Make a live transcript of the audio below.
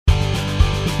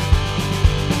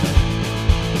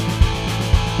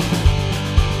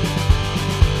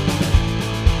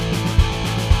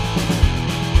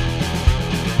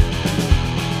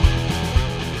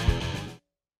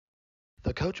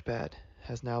Pad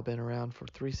has now been around for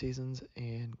 3 seasons,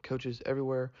 and coaches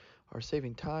everywhere are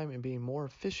saving time and being more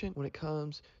efficient when it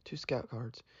comes to scout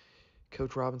cards.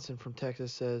 Coach Robinson from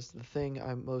Texas says the thing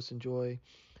I most enjoy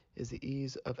is the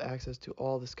ease of access to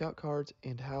all the scout cards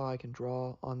and how I can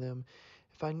draw on them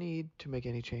if I need to make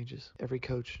any changes. Every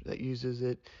coach that uses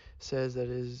it says that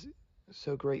it is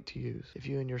so great to use. If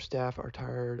you and your staff are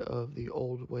tired of the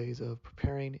old ways of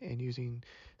preparing and using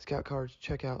scout cards,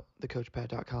 check out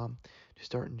thecoachpad.com to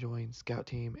start enjoying Scout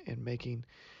Team and making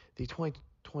the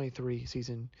 2023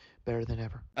 season better than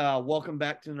ever. Welcome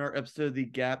back to another episode of the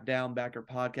Gap Down Backer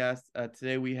podcast.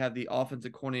 Today we have the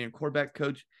offensive coordinator and quarterback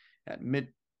coach at Mid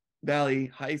Valley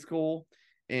High School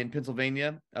in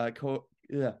Pennsylvania,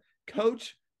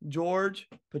 Coach George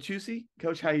Pachucy.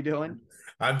 Coach, how you doing?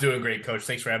 I'm doing great, Coach.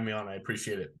 Thanks for having me on. I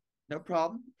appreciate it. No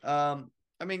problem.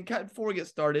 Before we get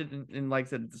started, and like I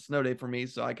said, it's a snow day for me,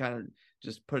 so I kind of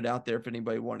just put it out there if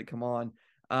anybody wanted to come on.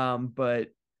 How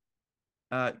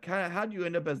did you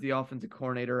end up as the offensive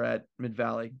coordinator at Mid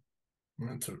Valley?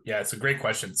 It's a great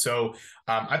question. So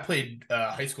I played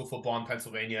high school football in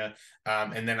Pennsylvania,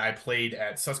 and then I played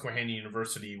at Susquehanna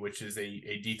University, which is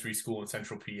a D3 school in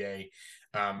Central PA.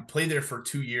 Played there for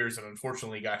 2 years, and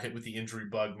unfortunately got hit with the injury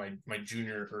bug my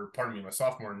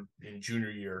sophomore and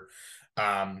junior year.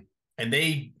 And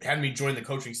they had me join the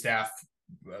coaching staff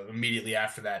immediately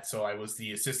after that. So I was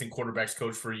the assistant quarterbacks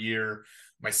coach for a year.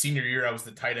 My senior year, I was the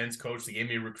tight ends coach. They gave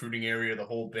me a recruiting area, the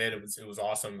whole bit. It was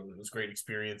awesome. It was a great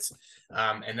experience.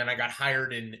 And then I got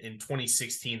hired in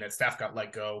 2016. That staff got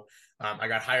let go. I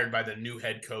got hired by the new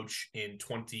head coach in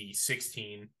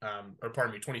 2015 for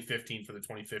the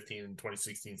 2015 and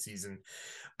 2016 season.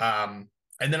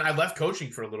 And then I left coaching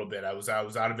for a little bit. I was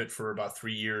out of it for about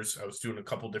 3 years. I was doing a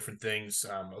couple different things.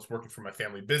 I was working for my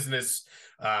family business.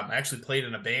 I actually played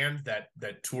in a band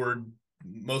that toured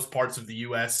most parts of the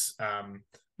U.S.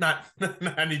 Not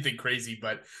anything crazy,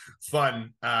 but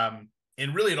fun.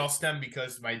 And really, it all stemmed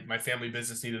because my family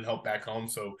business needed help back home.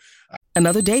 So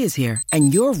another day is here,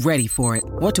 and you're ready for it.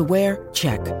 What to wear?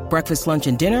 Check. Breakfast, lunch,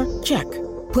 and dinner? Check.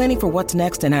 Planning for what's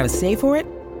next and how to save for it?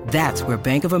 That's where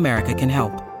Bank of America can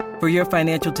help. For your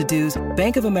financial to-dos,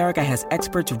 Bank of America has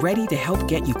experts ready to help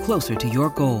get you closer to your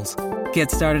goals.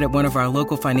 Get started at one of our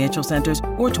local financial centers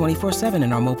or 24/7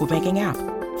 in our mobile banking app.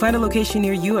 Find a location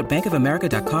near you at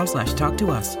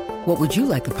bankofamerica.com/talktous. What would you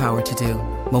like the power to do?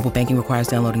 Mobile banking requires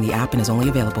downloading the app and is only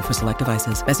available for select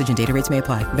devices. Message and data rates may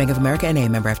apply. Bank of America N.A.,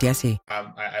 member FDIC.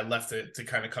 I left to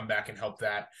kind of come back and help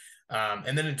that.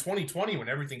 And then in 2020, when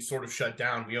everything sort of shut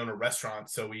down, we own a restaurant,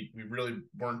 so we really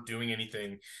weren't doing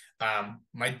anything.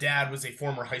 My dad was a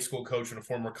former high school coach and a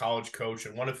former college coach,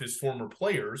 and one of his former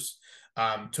players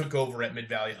took over at Mid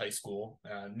Valley High School.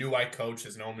 Knew I coach,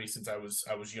 has known me since I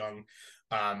was young,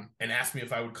 and asked me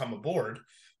if I would come aboard.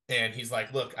 And he's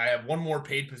like, "Look, I have one more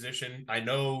paid position. I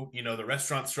know, the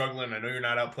restaurant's struggling. I know you're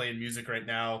not out playing music right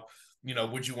now.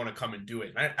 Would you want to come and do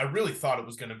it?" And I really thought it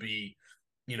was going to be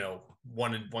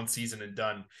one season and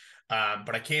done.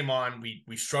 But I came on,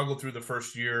 we struggled through the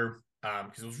first year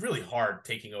because it was really hard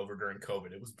taking over during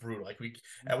COVID. It was brutal. Like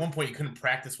at one point you couldn't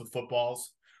practice with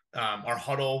footballs. Our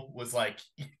huddle was like,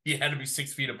 you had to be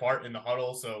 6 feet apart in the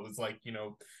huddle. So it was like,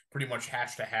 pretty much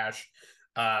hash to hash.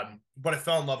 But I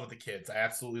fell in love with the kids. I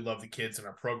absolutely love the kids in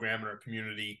our program and our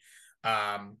community.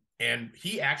 And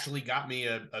he actually got me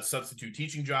a substitute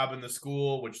teaching job in the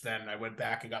school, which then I went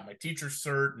back and got my teacher's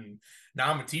cert. And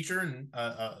now I'm a teacher and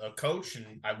a coach,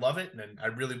 and I love it. And I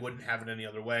really wouldn't have it any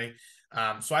other way.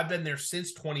 So I've been there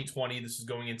since 2020. This is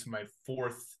going into my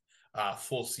fourth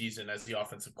full season as the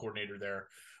offensive coordinator there,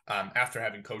 after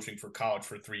having coaching for college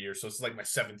for 3 years. So it's like my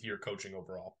 7th year coaching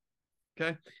overall.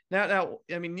 Okay. Now,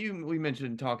 we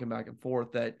mentioned talking back and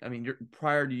forth that,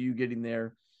 prior to you getting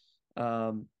there,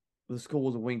 the school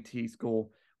was a wing T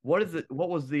school. What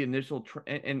was the initial,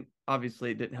 and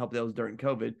obviously it didn't help that it was during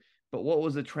COVID, but what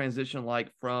was the transition like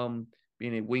from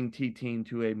being a wing T team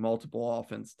to a multiple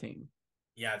offense team?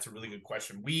 Yeah, it's a really good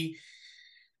question.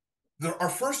 Our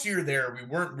first year there, we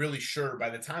weren't really sure. By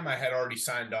the time I had already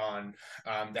signed on,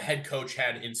 the head coach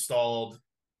had installed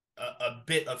a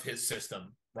bit of his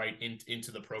system right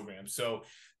into the program. So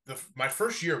my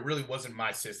first year really wasn't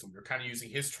my system. We were kind of using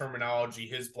his terminology,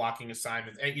 his blocking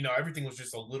assignments, and everything was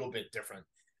just a little bit different.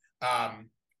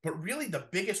 But really the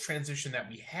biggest transition that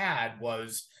we had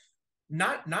was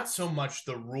not so much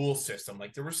the rule system.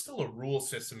 Like there was still a rule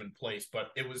system in place,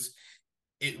 but it was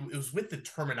with the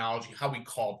terminology, how we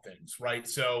called things, right?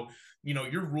 So,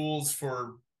 your rules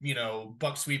for,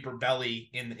 buck sweep or belly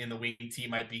in the wing T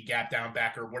might be gap down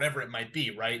backer, whatever it might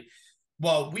be, right?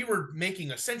 Well, we were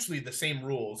making essentially the same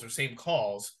rules or same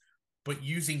calls, but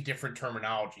using different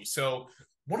terminology. So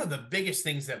one of the biggest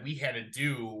things that we had to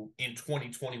do in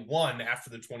 2021 after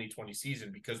the 2020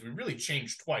 season, because we really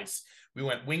changed twice. We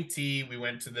went wing T, we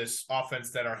went to this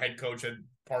offense that our head coach had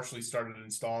partially started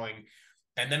installing,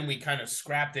 and then we kind of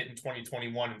scrapped it in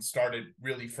 2021 and started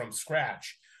really from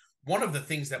scratch. One of the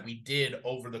things that we did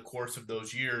over the course of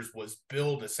those years was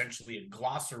build essentially a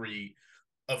glossary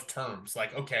of terms.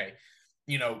 Like, okay,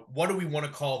 what do we want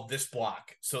to call this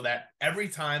block? So that every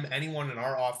time anyone in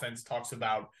our offense talks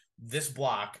about this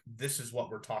block, this is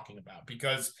what we're talking about.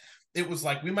 Because it was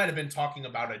like we might have been talking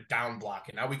about a down block,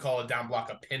 and now we call a down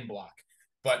block a pin block.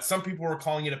 But some people were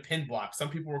calling it a pin block. Some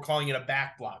people were calling it a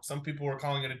back block. Some people were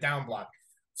calling it a down block.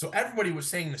 So everybody was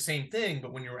saying the same thing,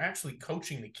 but when you were actually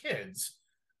coaching the kids,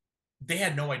 they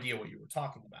had no idea what you were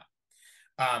talking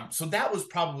about. So that was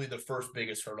probably the first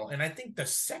biggest hurdle. And I think the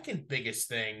second biggest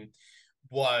thing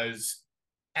was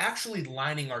actually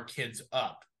lining our kids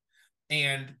up.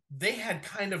 And they had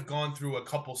kind of gone through a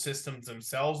couple systems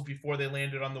themselves before they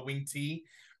landed on the wing T.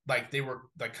 Like they were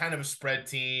like kind of a spread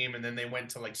team, and then they went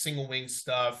to like single wing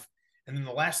stuff. And then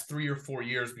the last 3 or 4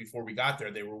 years before we got there,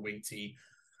 they were wing T.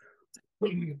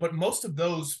 But most of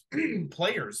those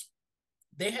players,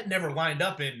 they had never lined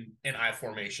up in an I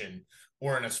formation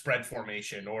or in a spread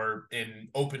formation or in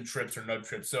open trips or nub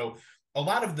trips. So a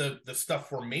lot of the stuff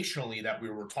formationally that we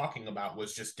were talking about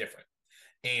was just different.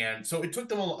 And so it took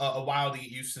them a while to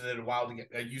get used to it, a while to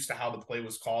get used to how the play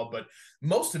was called. But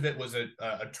most of it was a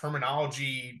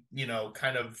terminology,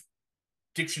 kind of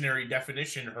dictionary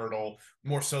definition hurdle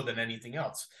more so than anything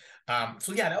else.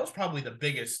 So yeah, that was probably the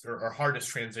biggest or hardest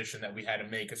transition that we had to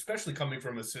make, especially coming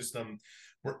from a system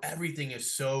where everything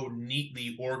is so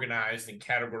neatly organized and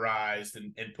categorized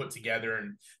and put together,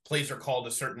 and plays are called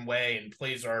a certain way, and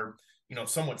plays are,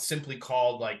 somewhat simply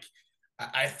called. Like,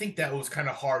 I think that was kind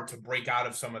of hard to break out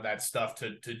of some of that stuff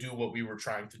to do what we were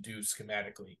trying to do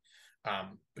schematically.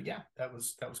 But yeah, that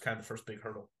was kind of the first big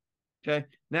hurdle. Okay,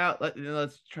 now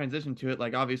let's transition to it.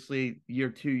 Like, obviously, year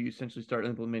 2, you essentially start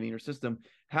implementing your system.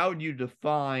 How would you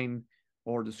define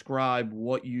or describe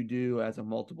what you do as a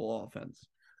multiple offense?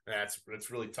 It's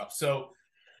really tough. So,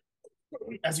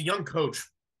 as a young coach,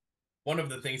 one of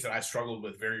the things that I struggled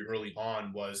with very early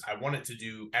on was I wanted to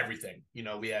do everything.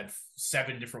 We had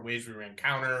 7 different ways we ran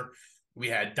counter. We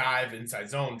had dive, inside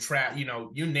zone, trap,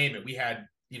 you name it. We had,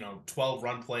 12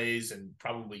 run plays and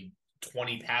probably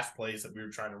 20 pass plays that we were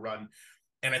trying to run.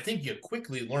 And I think you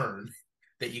quickly learn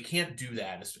that you can't do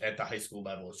that at the high school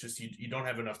level. It's just, you don't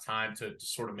have enough time to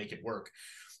sort of make it work.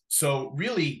 So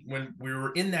really, when we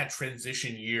were in that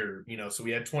transition year, so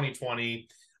we had 2020,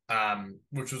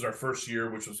 which was our first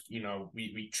year, which was,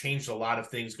 we changed a lot of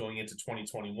things going into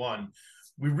 2021.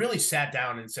 We really sat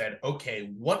down and said,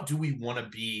 okay, what do we want to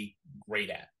be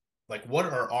great at? Like, what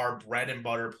are our bread and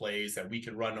butter plays that we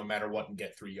could run no matter what and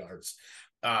get 3 yards?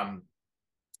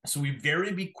 So we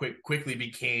very quickly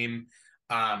became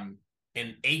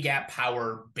an A-gap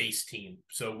power base team.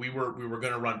 So we were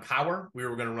going to run power. We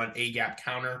were going to run A-gap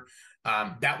counter.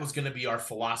 That was going to be our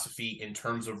philosophy in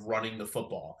terms of running the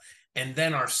football. And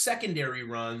then our secondary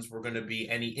runs were going to be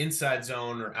any inside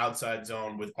zone or outside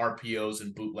zone with RPOs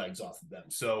and bootlegs off of them.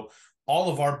 So all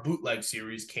of our bootleg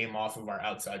series came off of our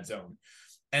outside zone.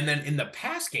 And then in the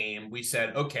pass game, we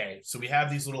said, okay, so we have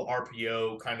these little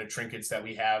RPO kind of trinkets that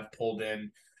we have pulled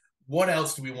in. What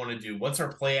else do we want to do? What's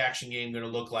our play action game going to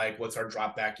look like? What's our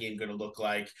drop back game going to look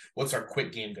like? What's our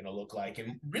quick game going to look like?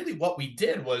 And really what we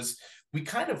did was we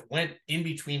kind of went in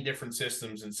between different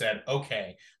systems and said,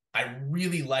 okay, I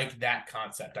really like that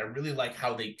concept. I really like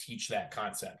how they teach that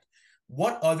concept.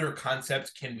 What other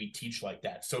concepts can we teach like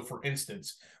that? So for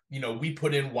instance, we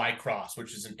put in Y cross,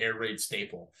 which is an air raid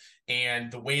staple.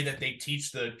 And the way that they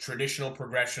teach the traditional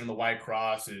progression of the Y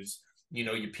cross is,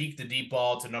 you peek the deep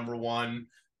ball to number 1,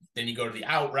 then you go to the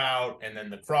out route, and then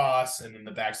the cross, and then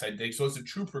the backside dig. So it's a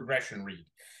true progression read.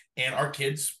 And our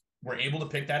kids were able to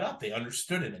pick that up. They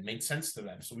understood it. It made sense to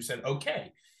them. So we said,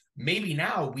 okay, maybe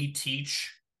now we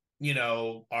teach,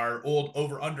 our old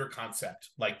over-under concept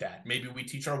like that. Maybe we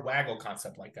teach our waggle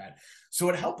concept like that. So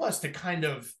it helped us to kind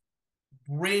of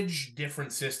bridge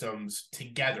different systems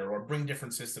together, or bring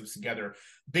different systems together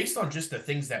based on just the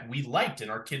things that we liked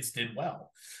and our kids did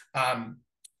well.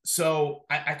 So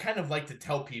I kind of like to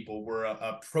tell people we're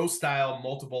a pro style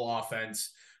multiple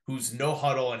offense who's no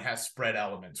huddle and has spread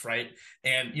elements, right?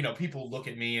 And, people look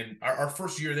at me, and our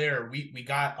first year there, we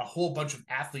got a whole bunch of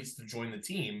athletes to join the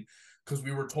team because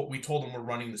we told them we're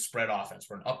running the spread offense.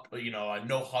 We're a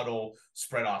no huddle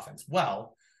spread offense.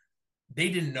 Well, they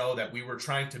didn't know that we were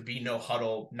trying to be no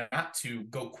huddle, not to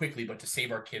go quickly, but to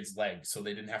save our kids' legs so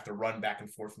they didn't have to run back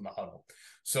and forth from the huddle.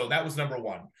 So that was number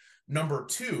 1. Number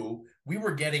 2, we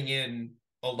were getting in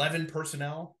 11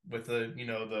 personnel with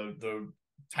the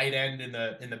tight end in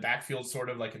the backfield, sort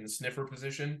of like in the sniffer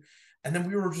position. And then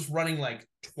we were just running like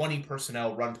 20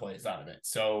 personnel run plays out of it.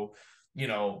 So,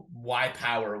 why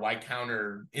power, why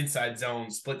counter, inside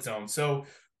zone, split zone. So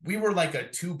we were like a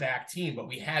 2-back team, but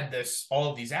we had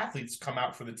all of these athletes come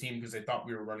out for the team because they thought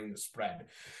we were running the spread.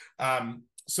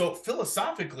 So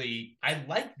philosophically, I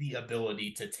like the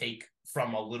ability to take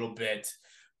from a little bit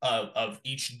of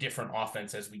each different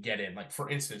offense as we get in. Like, for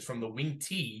instance, from the wing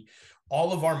T,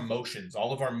 all of our motions,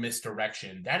 all of our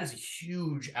misdirection, that is a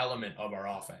huge element of our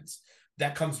offense.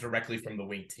 That comes directly from the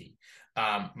wing T.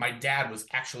 My dad was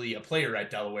actually a player at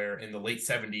Delaware in the late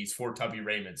 70s for Tubby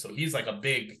Raymond. So he's like a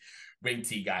big wing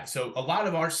T guy. So a lot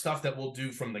of our stuff that we'll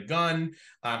do from the gun,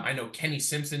 I know Kenny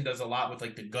Simpson does a lot with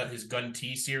like his gun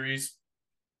T series.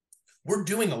 We're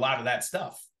doing a lot of that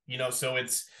stuff, so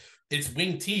it's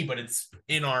wing T, but it's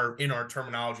in our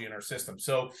terminology, in our system.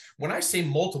 So when I say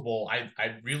multiple,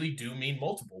 I really do mean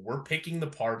multiple. We're picking the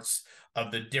parts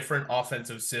of the different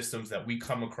offensive systems that we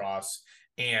come across,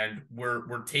 and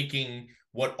we're taking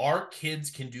what our kids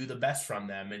can do the best from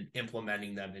them and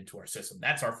implementing them into our system.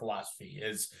 That's our philosophy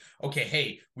is, okay,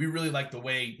 hey, we really like the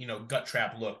way, gut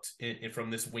trap looked from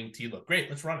this wing T look. Great,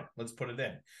 let's run it. Let's put it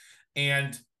in.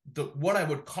 And what I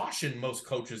would caution most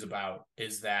coaches about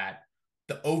is that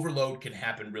the overload can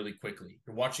happen really quickly.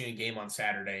 You're watching a game on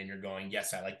Saturday and you're going,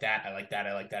 yes, I like that. I like that.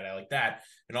 I like that. I like that.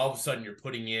 And all of a sudden you're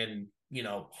putting in,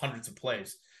 hundreds of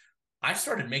plays. I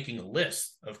started making a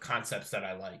list of concepts that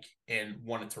I like and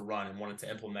wanted to run and wanted to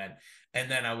implement.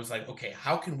 And then I was like, okay,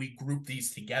 how can we group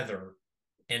these together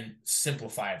and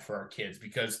simplify it for our kids?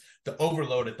 Because the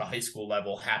overload at the high school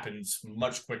level happens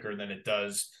much quicker than it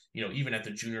does, even at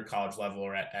the junior college level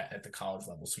or at the college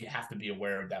level. So you have to be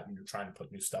aware of that when you're trying to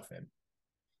put new stuff in.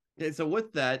 Okay, so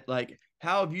with that, like,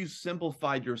 how have you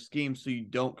simplified your scheme so you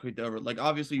don't create the overload? Like,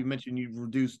 obviously, you mentioned you've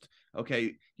reduced,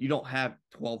 okay, you don't have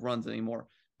 12 runs anymore.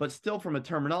 But still, from a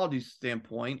terminology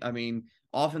standpoint, I mean,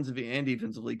 offensively and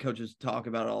defensively, coaches talk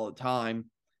about it all the time.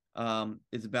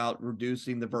 It's about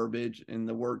reducing the verbiage and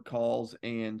the word calls.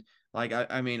 And like,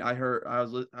 I mean, I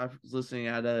was listening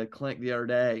at a clinic the other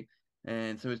day,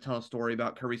 and somebody was telling a story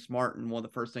about Kirby Smart, and one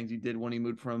of the first things he did when he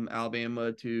moved from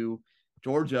Alabama to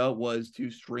Georgia was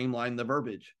to streamline the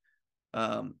verbiage.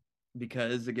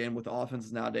 Because again, with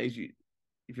offenses nowadays,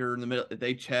 if you're in the middle, if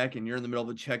they check and you're in the middle of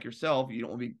a check yourself, you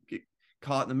don't want to get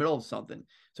caught in the middle of something.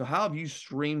 So how have you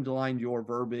streamlined your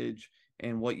verbiage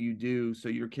and what you do so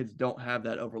your kids don't have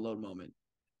that overload moment?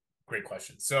 Great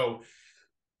question. So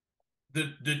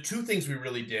the two things we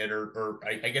really did, or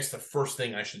I guess the first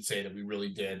thing I should say that we really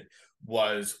did,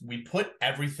 was we put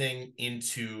everything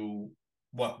into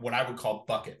what I would call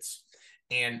buckets.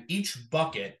 And each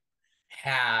bucket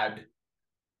had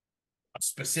a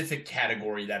specific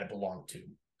category that it belonged to.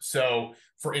 So,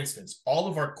 for instance, all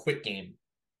of our quick game,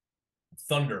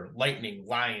 thunder, lightning,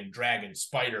 lion, dragon,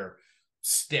 spider,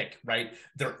 stick, right?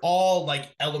 They're all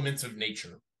like elements of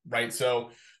nature, right?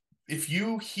 So if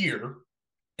you hear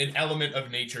an element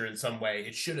of nature in some way,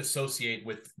 it should associate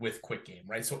with quick game,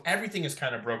 right? So everything is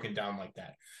kind of broken down like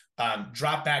that.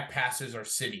 Drop back passes are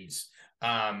cities.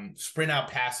 Sprint out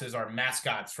passes are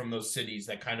mascots from those cities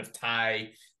that kind of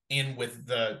tie in with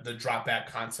the drop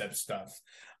back concept stuff.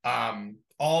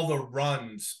 All the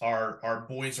runs are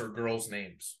boys or girls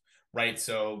names, right?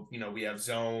 So, we have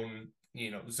zone,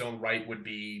 zone right would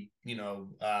be,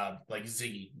 like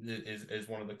Ziggy is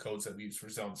one of the codes that we use for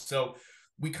zones. So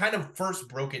we kind of first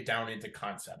broke it down into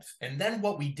concepts. And then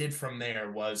what we did from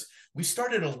there was we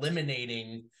started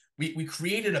eliminating, we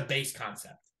created a base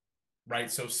concept, right?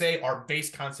 So say our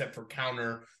base concept for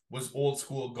counter was old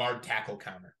school guard tackle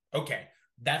counter. Okay,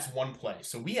 that's one play.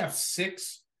 So we have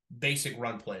 6 basic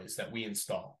run plays that we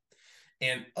install.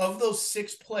 And of those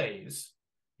 6 plays,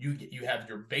 you have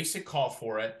your basic call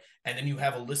for it, and then you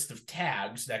have a list of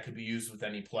tags that could be used with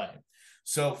any play.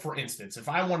 So, for instance, if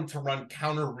I wanted to run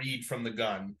counter read from the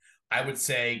gun, I would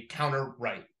say counter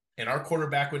right. And our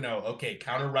quarterback would know, okay,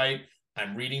 counter right,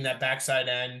 I'm reading that backside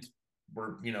end.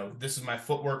 This is my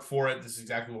footwork for it. This is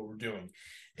exactly what we're doing.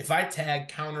 If I tag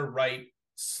counter right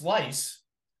slice,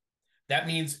 that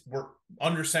means we're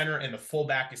under center and the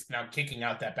fullback is now kicking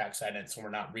out that backside end, so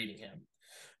we're not reading him.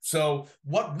 So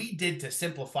what we did to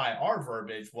simplify our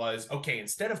verbiage was, okay,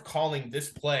 instead of calling this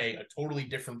play a totally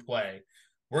different play,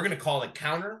 we're going to call it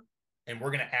counter, and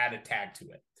we're going to add a tag to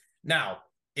it. Now,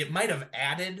 it might have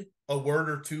added a word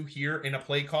or two here in a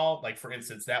play call. Like, for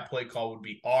instance, that play call would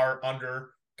be R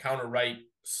under counter right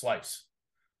slice,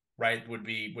 right? Would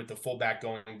be with the fullback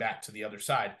going back to the other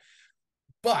side.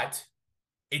 But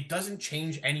it doesn't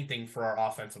change anything for our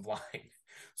offensive line.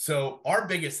 So our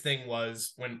biggest thing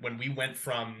was when we went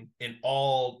from an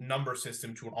all number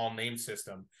system to an all name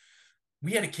system,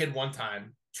 we had a kid one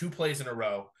time, 2 plays in a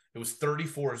row. It was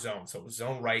 34 zones. So it was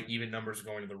zone right, even numbers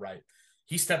going to the right.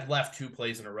 He stepped left 2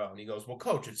 plays in a row and he goes, well,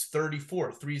 coach, it's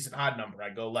 34. 3 is an odd number. I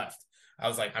go left. I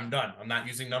was like, I'm done. I'm not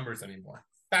using numbers anymore.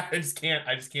 I just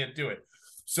can't do it.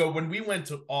 So when we went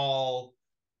to all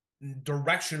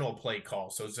directional play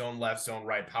calls, so zone left,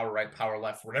 right, power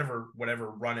left,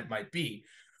 whatever run it might be,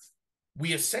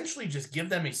 we essentially just give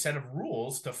them a set of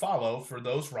rules to follow for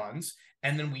those runs,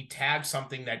 and then we tag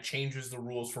something that changes the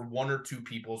rules for 1 or 2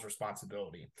 people's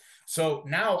responsibility. So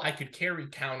now I could carry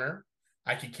counter,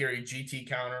 I could carry GT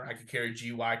counter, I could carry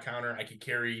GY counter, I could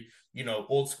carry,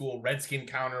 old school Redskin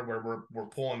counter where we're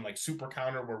pulling like super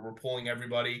counter where we're pulling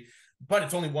everybody, but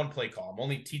it's only 1 play call. I'm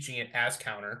only teaching it as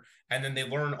counter, and then they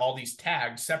learn all these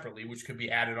tags separately, which could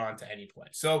be added on to any play.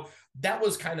 So that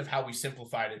was kind of how we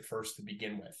simplified it first to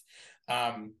begin with.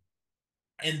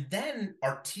 And then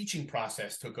our teaching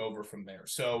process took over from there.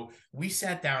 So we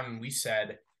sat down and we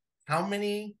said, how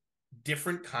many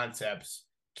different concepts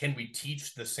can we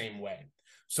teach the same way?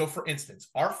 So for instance,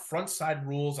 our front side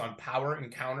rules on power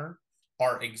and counter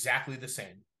are exactly the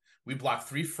same. We block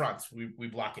 3 fronts. We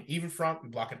block an even front, we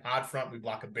block an odd front, we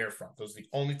block a bare front. Those are the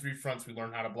only 3 fronts we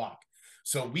learn how to block.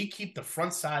 So we keep the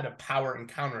front side of power and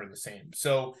counter the same.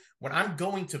 So when I'm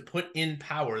going to put in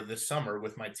power this summer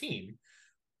with my team,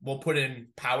 we'll put in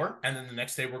power, and then the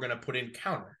next day we're going to put in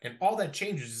counter. And all that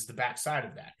changes is the back side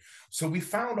of that. So we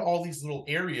found all these little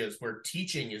areas where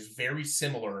teaching is very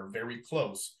similar, very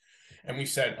close. And we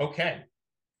said, okay,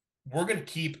 we're going to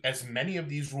keep as many of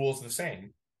these rules the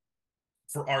same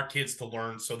for our kids to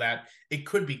learn so that it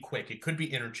could be quick, it could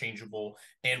be interchangeable,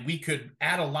 and we could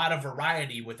add a lot of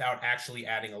variety without actually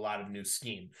adding a lot of new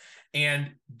scheme.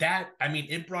 And that,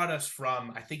 it brought us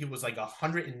from, I think it was like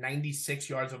 196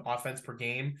 yards of offense per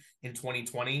game in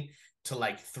 2020 to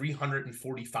like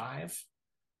 345,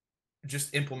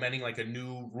 just implementing like a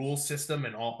new rule system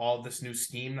and all this new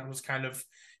scheme that was kind of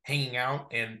hanging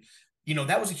out. And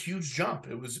that was a huge jump.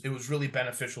 It was really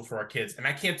beneficial for our kids. And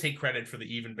I can't take credit for the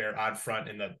even bear odd front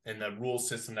in the rule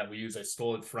system that we use. I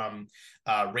stole it from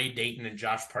Ray Dayton and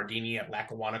Josh Pardini at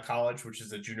Lackawanna College, which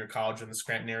is a junior college in the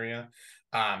Scranton area.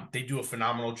 They do a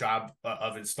phenomenal job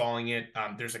of installing it.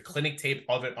 There's a clinic tape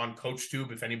of it on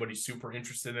CoachTube if anybody's super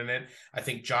interested in it. I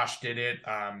think Josh did it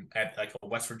at like a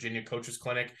West Virginia coaches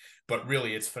clinic, but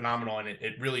really it's phenomenal. And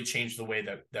it really changed the way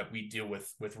that we deal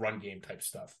with run game type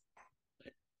stuff.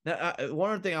 Now,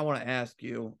 one other thing I want to ask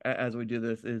you as we do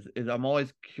this is I'm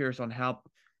always curious on how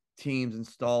teams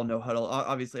install no huddle.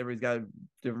 Obviously, everybody's got a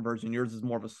different version. Yours is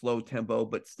more of a slow tempo,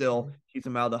 but still keeps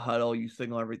them out of the huddle. You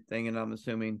signal everything, and I'm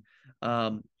assuming.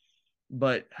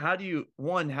 But how do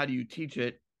you teach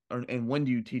it, and when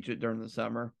do you teach it during the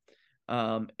summer?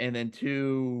 And then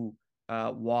 2,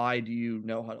 why do you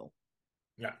no huddle?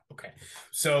 Yeah. Okay.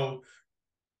 So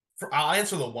I'll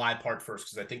answer the why part first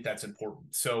because I think that's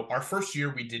important. So our first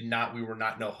year we were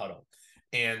not no huddle,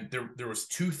 and there was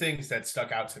 2 things that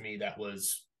stuck out to me that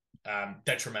was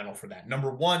detrimental for that. Number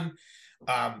one,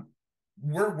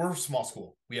 we're a small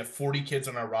school. We have 40 kids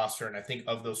on our roster, and I think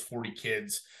of those 40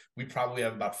 kids, we probably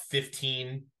have about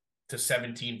 15 to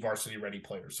 17 varsity ready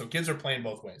players. So kids are playing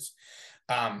both ways.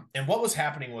 And what was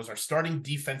happening was our starting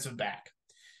defensive back,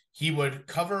 he would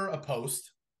cover a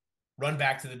post, run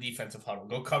back to the defensive huddle,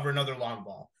 go cover another long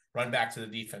ball, run back to the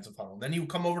defensive huddle. Then he would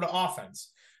come over to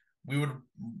offense. We would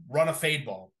run a fade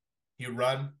ball. He would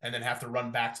run and then have to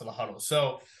run back to the huddle.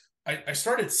 So I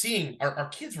started seeing our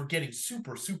kids were getting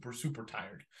super, super, super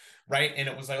tired, right? And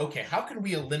it was like, okay, how can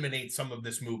we eliminate some of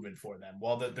this movement for them?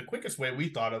 Well, the quickest way we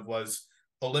thought of was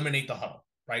eliminate the huddle,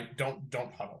 right?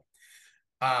 Don't huddle.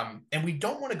 And we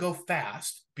don't want to go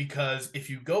fast because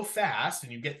if you go fast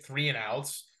and you get 3 and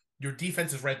outs, your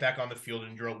defense is right back on the field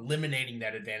and you're eliminating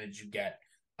that advantage you get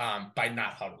by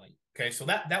not huddling. Okay, so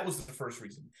that was the first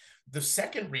reason. The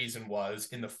second reason was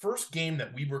in the first game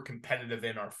that we were competitive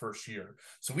in our first year.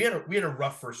 So we had a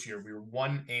rough first year. We were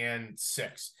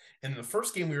 1-6. In the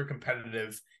first game we were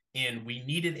competitive in, we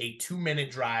needed a 2-minute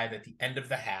drive at the end of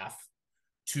the half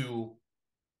to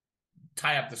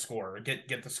tie up the score or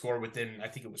get the score within, I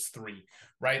think it was 3,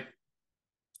 right?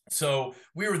 So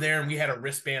we were there and we had a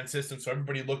wristband system. So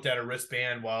everybody looked at a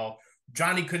wristband while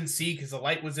Johnny couldn't see because the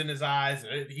light was in his eyes.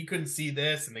 He couldn't see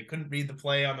this and they couldn't read the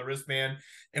play on the wristband.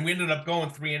 And we ended up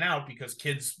going 3 and out because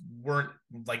kids weren't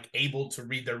like able to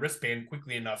read their wristband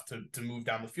quickly enough to move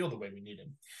down the field the way we needed.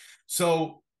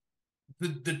 So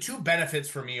the 2 benefits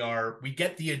for me are we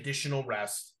get the additional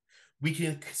rest. we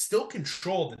can still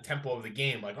control the tempo of the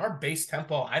game. Like our base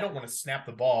tempo, I don't want to snap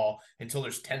the ball until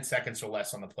there's 10 seconds or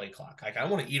less on the play clock. Like I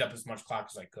want to eat up as much clock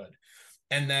as I could.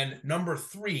 And then number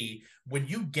 3, when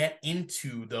you get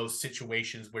into those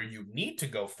situations where you need to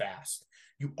go fast,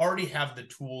 you already have the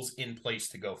tools in place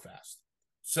to go fast.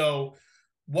 So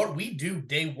what we do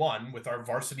day one with our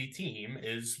varsity team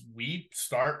is we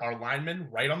start our linemen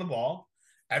right on the ball.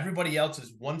 Everybody else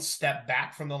is one step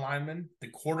back from the lineman. The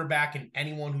quarterback and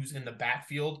anyone who's in the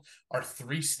backfield are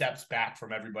 3 steps back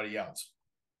from everybody else.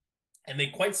 And they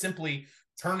quite simply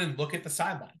turn and look at the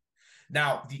sideline.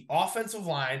 Now, the offensive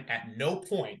line at no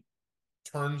point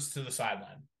turns to the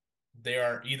sideline. They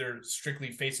are either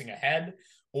strictly facing ahead,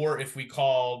 or if we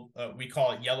call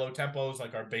it yellow tempos,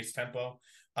 like our base tempo.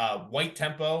 White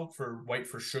tempo for white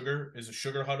for sugar is a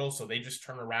sugar huddle. So they just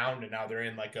turn around and now they're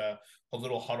in like a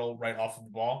little huddle right off of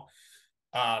the ball.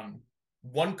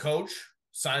 One coach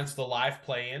signs the live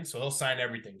play in. So he'll sign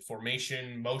everything: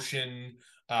 formation, motion,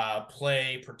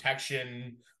 play,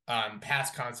 protection,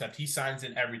 pass concept. He signs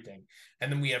in everything.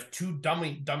 And then we have 2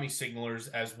 dummy signalers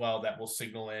as well that will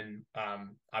signal in,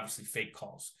 obviously, fake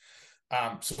calls.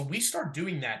 So we start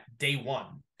doing that day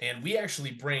one. And we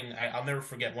actually bring, I'll never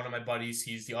forget, one of my buddies,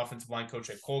 he's the offensive line coach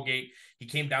at Colgate. He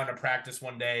came down to practice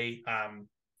one day,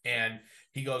 and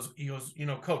he goes,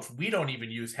 coach, we don't even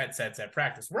use headsets at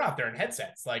practice. We're out there in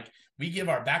headsets. Like, we give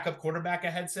our backup quarterback a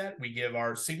headset. We give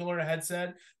our signaler a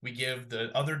headset. We give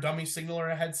the other dummy signaler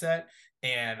a headset.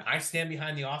 And I stand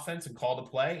behind the offense and call the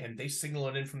play, and they signal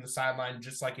it in from the sideline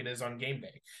just like it is on game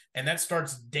day. And that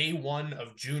starts day one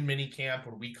of June mini camp,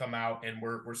 when we come out and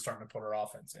we're starting to put our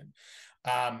offense in.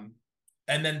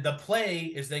 And then the play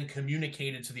is then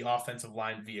communicated to the offensive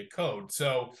line via code.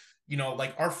 So,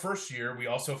 like our first year, we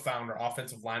also found our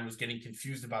offensive line was getting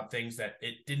confused about things that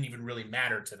it didn't even really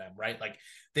matter to them, right? Like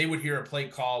they would hear a play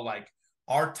call like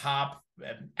our top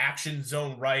action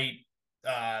zone right,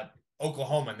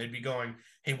 Oklahoma, and they'd be going,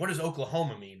 hey, what does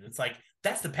Oklahoma mean? It's like,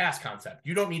 that's the pass concept.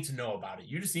 You don't need to know about it.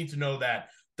 You just need to know that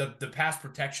the pass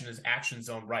protection is action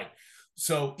zone right.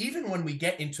 So even when we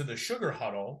get into the sugar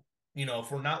huddle,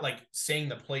 if we're not like saying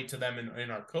the play to them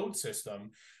in our code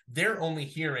system, they're only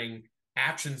hearing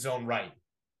action zone right,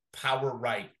 power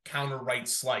right, counter right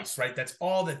slice, right? That's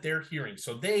all that they're hearing.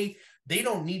 So they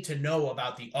don't need to know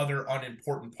about the other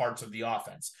unimportant parts of the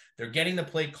offense. They're getting the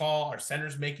play call. Our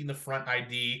center's making the front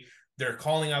ID. They're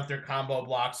calling out their combo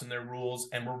blocks and their rules,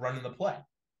 and we're running the play,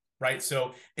 right?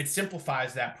 So it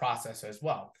simplifies that process as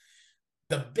well.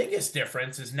 The biggest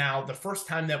difference is now the first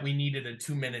time that we needed a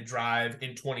 2-minute drive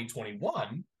in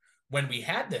 2021, when we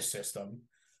had this system,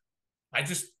 I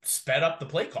just sped up the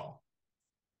play call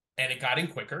and it got in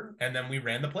quicker, and then we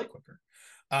ran the play quicker.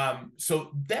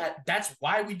 So that's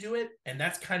why we do it. And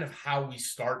that's kind of how we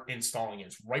start installing it.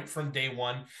 It's right from day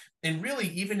one. And really,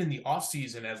 even in the off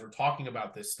season, as we're talking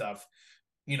about this stuff,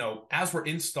 as we're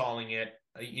installing it,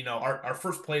 our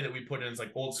first play that we put in is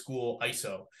like old school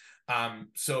ISO.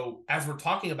 So as we're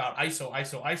talking about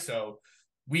ISO,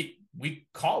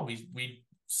 we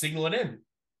signal it in.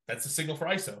 That's the signal for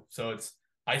ISO. So it's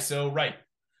ISO right.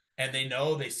 And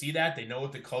they see that, they know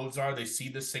what the codes are, they see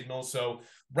the signal. So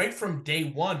right from day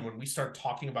one, when we start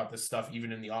talking about this stuff,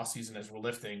 even in the off season, as we're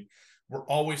lifting, we're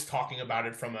always talking about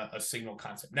it from a signal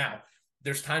concept. Now,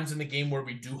 there's times in the game where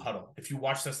we do huddle. If you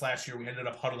watched us last year, we ended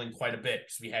up huddling quite a bit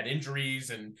because we had injuries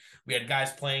and we had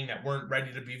guys playing that weren't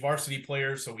ready to be varsity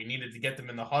players. So we needed to get them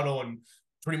in the huddle, and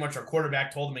pretty much our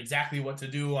quarterback told them exactly what to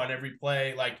do on every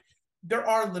play. Like, there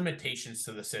are limitations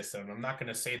to the system. I'm not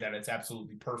going to say that it's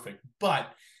absolutely perfect,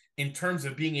 but in terms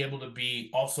of being able to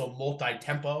be also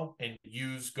multi-tempo and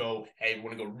hey, we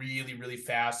want to go really, really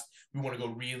fast. We want to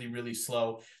go really, really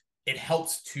slow. It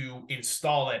helps to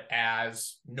install it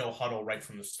as no huddle right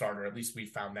from the start, or at least we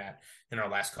found that in our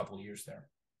last couple of years there.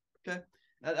 Okay.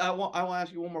 I want to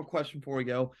ask you one more question before we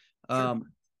go. Sure.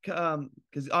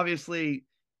 Because obviously,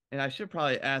 and I should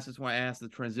probably ask this when I asked the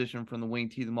transition from the wing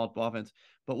T to the multiple offense,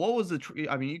 but what was you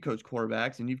coach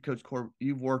quarterbacks and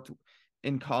you've worked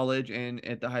in college and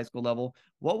at the high school level.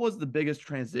 What was the biggest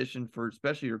transition for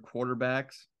especially your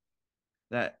quarterbacks,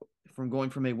 that from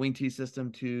going from a wing T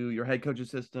system to your head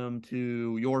coach's system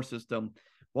to your system?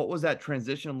 What was that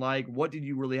transition like? What did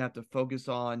you really have to focus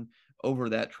on over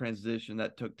that transition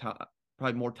that took time,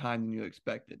 probably more time than you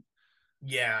expected?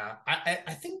 Yeah,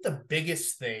 I think the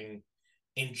biggest thing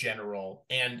in general,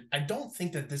 and I don't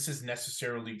think that this is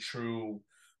necessarily true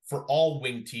for all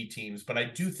wing T teams, but I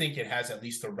do think it has at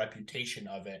least a reputation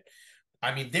of it.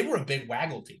 I mean, they were a big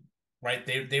waggle team, right?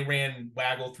 They ran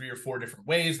waggle 3 or 4 different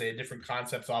ways. They had different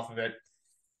concepts off of it.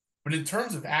 But in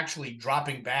terms of actually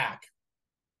dropping back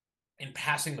and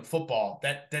passing the football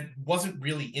that wasn't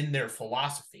really in their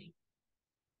philosophy.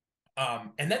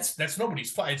 And that's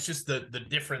nobody's fault. It's just the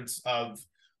difference of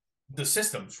the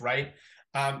systems, right?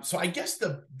 So I guess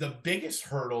the biggest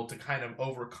hurdle to kind of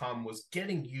overcome was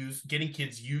getting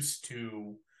kids used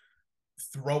to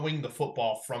throwing the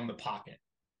football from the pocket.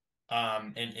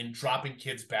 And dropping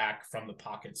kids back from the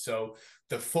pocket. So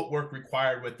the footwork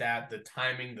required with that, the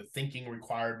timing, the thinking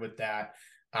required with that,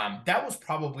 that was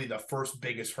probably the first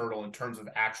biggest hurdle in terms of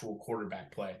actual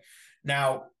quarterback play.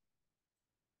 Now,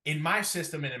 in my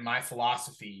system and in my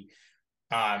philosophy,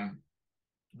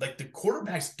 like the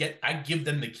quarterbacks I give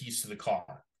them the keys to the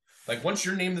car. Like once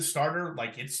you're named the starter,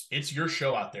 like it's your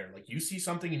show out there. Like you see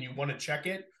something and you want to check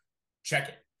it.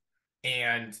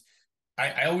 And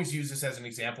I always use this as an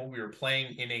example. We were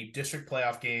playing in a district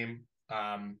playoff game.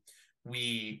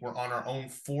 We were on our own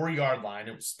 4-yard line.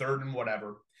 It was third and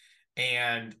whatever.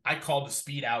 And I called the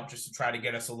speed out just to try to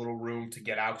get us a little room to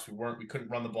get out because we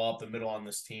couldn't run the ball up the middle on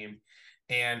this team.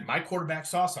 And my quarterback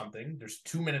saw something. There's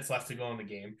 2 minutes left to go in the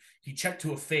game. He checked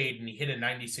to a fade and he hit a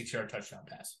 96-yard touchdown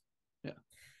pass. Yeah.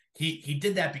 He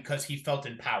did that because he felt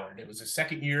empowered. It was his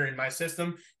second year in my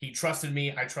system. He trusted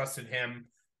me. I trusted him.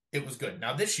 It was good.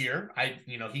 Now this year,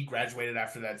 he graduated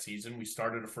after that season. We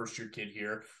started a first-year kid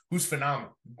here who's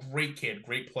phenomenal. Great kid,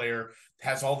 great player,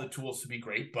 has all the tools to be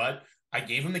great, but I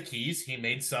gave him the keys. He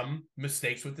made some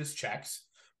mistakes with his checks,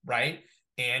 right?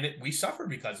 And we suffered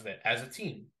because of it as a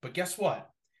team. But guess what?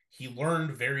 He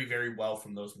learned very, very well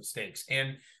from those mistakes.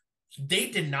 And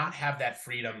they did not have that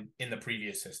freedom in the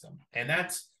previous system. And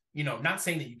that's, not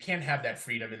saying that you can't have that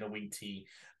freedom in the wing T,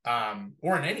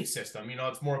 or in any system.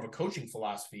 It's more of a coaching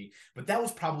philosophy. But that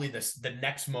was probably the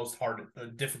next most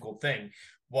difficult thing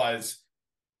was,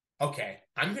 okay,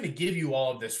 I'm going to give you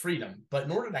all of this freedom, but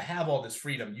in order to have all this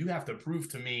freedom, you have to prove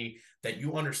to me that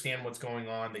you understand what's going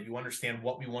on, that you understand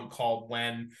what we want called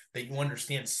when, that you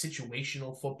understand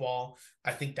situational football.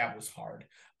 I think that was hard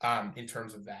in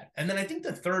terms of that. And then I think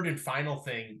the third and final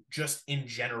thing, just in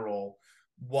general,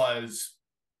 was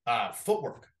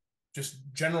footwork, just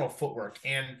general footwork.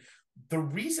 And the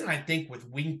reason I think with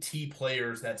wing T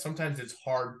players that sometimes it's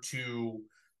hard to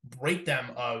break them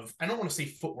of, I don't want to say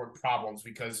footwork problems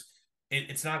because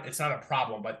it's not a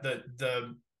problem, but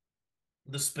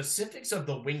the specifics of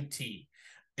the wing T,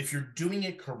 if you're doing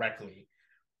it correctly,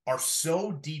 are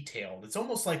so detailed. It's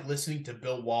almost like listening to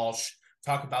Bill Walsh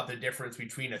talk about the difference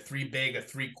between a 3 big, a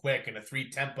 3 quick, and a 3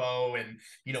 tempo, and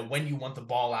when you want the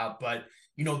ball out. But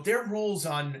their rules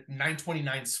on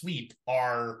 929 sweep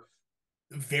are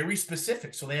very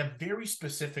specific. So they have very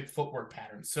specific footwork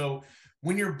patterns. So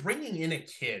when you're bringing in a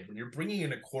kid, when you're bringing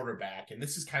in a quarterback, and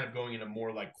this is kind of going into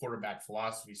more like quarterback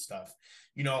philosophy stuff,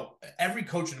 every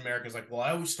coach in America is like, well,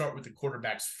 I always start with the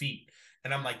quarterback's feet.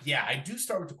 And I'm like, yeah, I do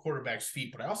start with the quarterback's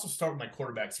feet, but I also start with my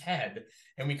quarterback's head.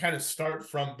 And we kind of start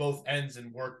from both ends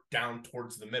and work down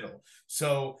towards the middle.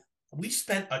 So we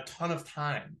spent a ton of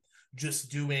time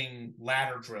just doing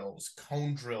ladder drills,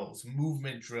 cone drills,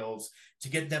 movement drills to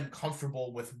get them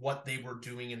comfortable with what they were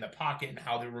doing in the pocket and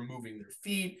how they were moving their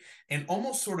feet, and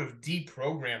almost sort of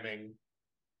deprogramming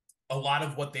a lot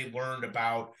of what they learned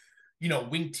about,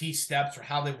 wing T steps or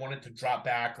how they wanted to drop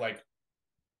back. Like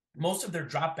most of their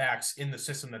dropbacks in the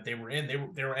system that they were in,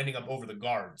 they were ending up over the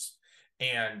guards.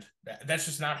 And that's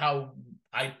just not how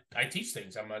I teach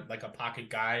things. I'm like a pocket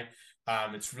guy.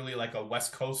 It's really like a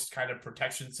West Coast kind of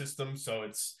protection system. So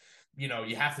it's,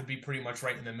 you have to be pretty much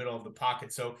right in the middle of the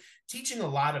pocket. So teaching a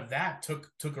lot of that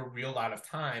took a real lot of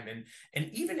time. And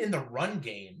even in the run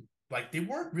game, like they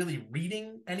weren't really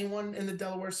reading anyone in the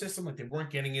Delaware system. Like they weren't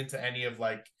getting into any of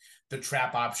like the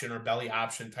trap option or belly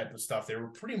option type of stuff. They were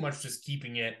pretty much just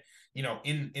keeping it,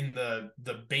 in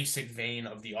the basic vein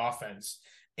of the offense.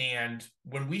 And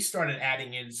when we started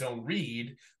adding in zone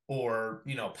read or,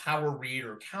 power read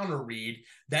or counter read,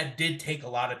 that did take a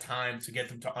lot of time to get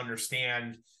them to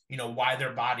understand, why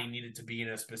their body needed to be in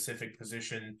a specific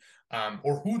position,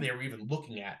 or who they were even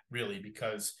looking at, really,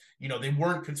 because, they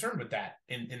weren't concerned with that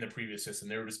in the previous system.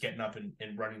 They were just getting up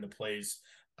and running the plays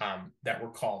that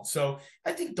were called. So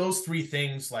I think those three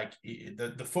things, like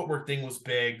the footwork thing was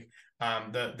big.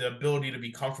 The ability to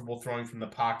be comfortable throwing from the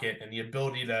pocket and the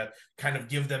ability to kind of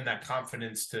give them that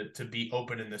confidence to be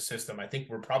open in the system, I think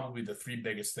were probably the three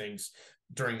biggest things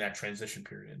during that transition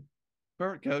period.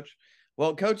 Perfect, Coach.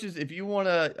 Well, coaches, if you want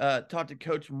to talk to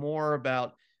Coach more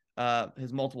about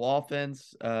his multiple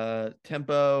offense,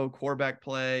 tempo, quarterback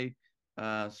play,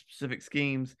 specific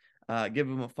schemes, give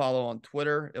him a follow on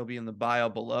Twitter. It'll be in the bio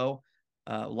below.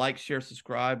 Like, share,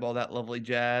 subscribe, all that lovely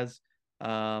jazz. Check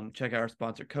out our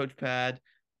sponsor, CoachPad.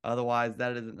 Otherwise,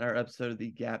 that is another episode of the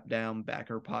Gap Down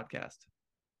Backer podcast.